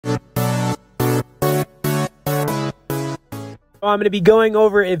I'm going to be going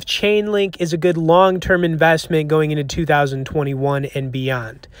over if Chainlink is a good long-term investment going into 2021 and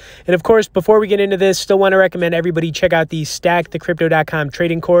beyond. And of course, before we get into this, still want to recommend everybody check out the StackTheCrypto.com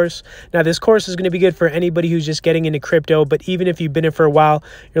trading course. Now, this course is going to be good for anybody who's just getting into crypto, but even if you've been in it for a while,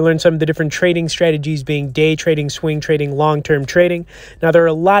 you'll learn some of the different trading strategies, being day trading, swing trading, long-term trading. Now, there are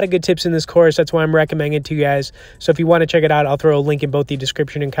a lot of good tips in this course. That's why I'm recommending it to you guys. So if you want to check it out, I'll throw a link in both the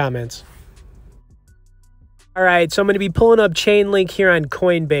description and comments. All right, so I'm going to be pulling up Chainlink here on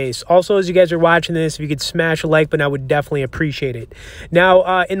Coinbase. Also, as you guys are watching this, if you could smash a like button, I would definitely appreciate it.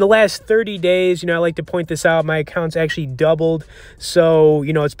 Now, in the last 30 days, I like to point this out, my account's actually doubled. So,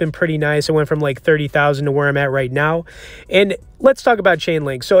 it's been pretty nice. I went from like 30,000 to where I'm at right now. And let's talk about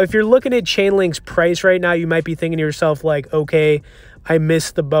Chainlink. So if you're looking at Chainlink's price right now, you might be thinking to yourself like, okay, I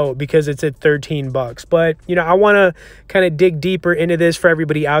missed the boat because it's at 13 bucks. But, I want to kind of dig deeper into this for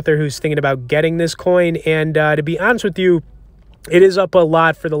everybody out there who's thinking about getting this coin. And to be honest with you, it is up a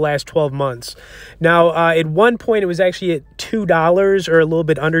lot for the last 12 months. Now, at one point, it was actually at $2 or a little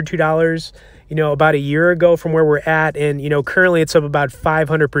bit under $2, about a year ago from where we're at. And, currently it's up about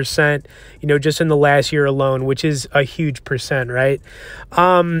 500%, just in the last year alone, which is a huge percent, right?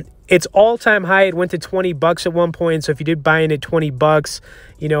 It's all-time high. It went to 20 bucks at one point. So if you did buy in at 20 bucks,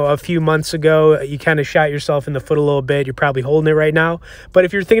 a few months ago, you kind of shot yourself in the foot a little bit. You're probably holding it right now. But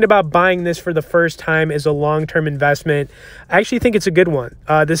if you're thinking about buying this for the first time as a long-term investment, I actually think it's a good one.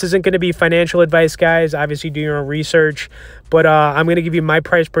 This isn't going to be financial advice, guys. Obviously, do your own research. But I'm going to give you my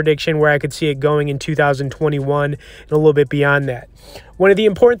price prediction where I could see it going in 2021 and a little bit beyond that. One of the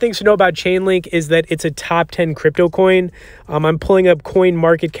important things to know about Chainlink is that it's a top 10 crypto coin. I'm pulling up coin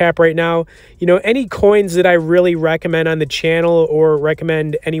market cap right now. Any coins that I really recommend on the channel or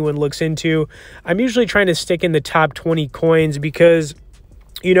recommend anyone looks into, I'm usually trying to stick in the top 20 coins because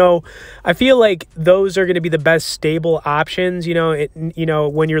I feel like those are going to be the best stable options,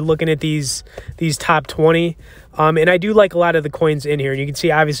 when you're looking at these top 20. And I do like a lot of the coins in here. And you can see,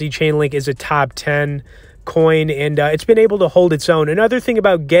 obviously, Chainlink is a top 10 coin, and it's been able to hold its own. Another thing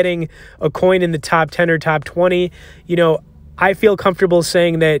about getting a coin in the top 10 or top 20, I feel comfortable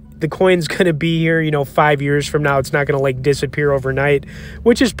saying that the coin's going to be here, 5 years from now. It's not going to like disappear overnight,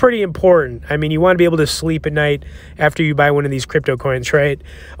 which is pretty important. I mean, you want to be able to sleep at night after you buy one of these crypto coins, right?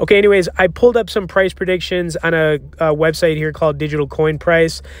 Okay, anyways, I pulled up some price predictions on a website here called Digital Coin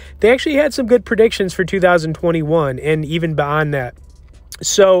Price. They actually had some good predictions for 2021 and even beyond that.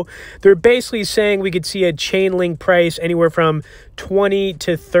 So they're basically saying we could see a Chainlink price anywhere from 20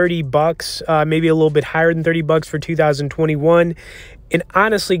 to 30 bucks, maybe a little bit higher than 30 bucks for 2021. And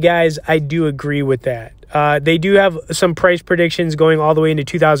honestly, guys, I do agree with that. They do have some price predictions going all the way into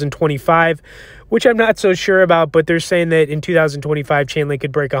 2025, which I'm not so sure about, but they're saying that in 2025, Chainlink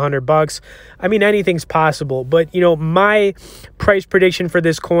could break 100 bucks. I mean, anything's possible, but my price prediction for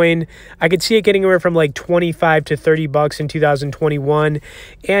this coin, I could see it getting anywhere from like 25 to 30 bucks in 2021.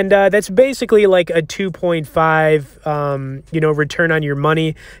 And that's basically like a 2.5, return on your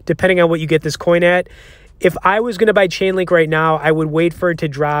money, depending on what you get this coin at. If I was going to buy Chainlink right now, I would wait for it to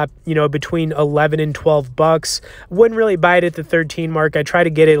drop, between 11 and 12 bucks. Wouldn't really buy it at the 13 mark. I try to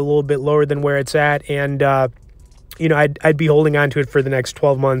get it a little bit lower than where it's at. And, I'd be holding on to it for the next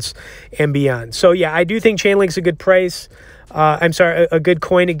 12 months and beyond. So, yeah, I do think Chainlink's a good price. A good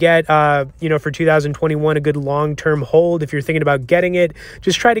coin to get, for 2021, a good long-term hold. If you're thinking about getting it,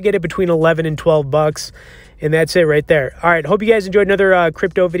 just try to get it between 11 and 12 bucks. And that's it right there. All right, hope you guys enjoyed another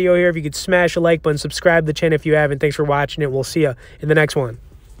crypto video here. If you could smash a like button, subscribe to the channel if you haven't. Thanks for watching it. We'll see you in the next one.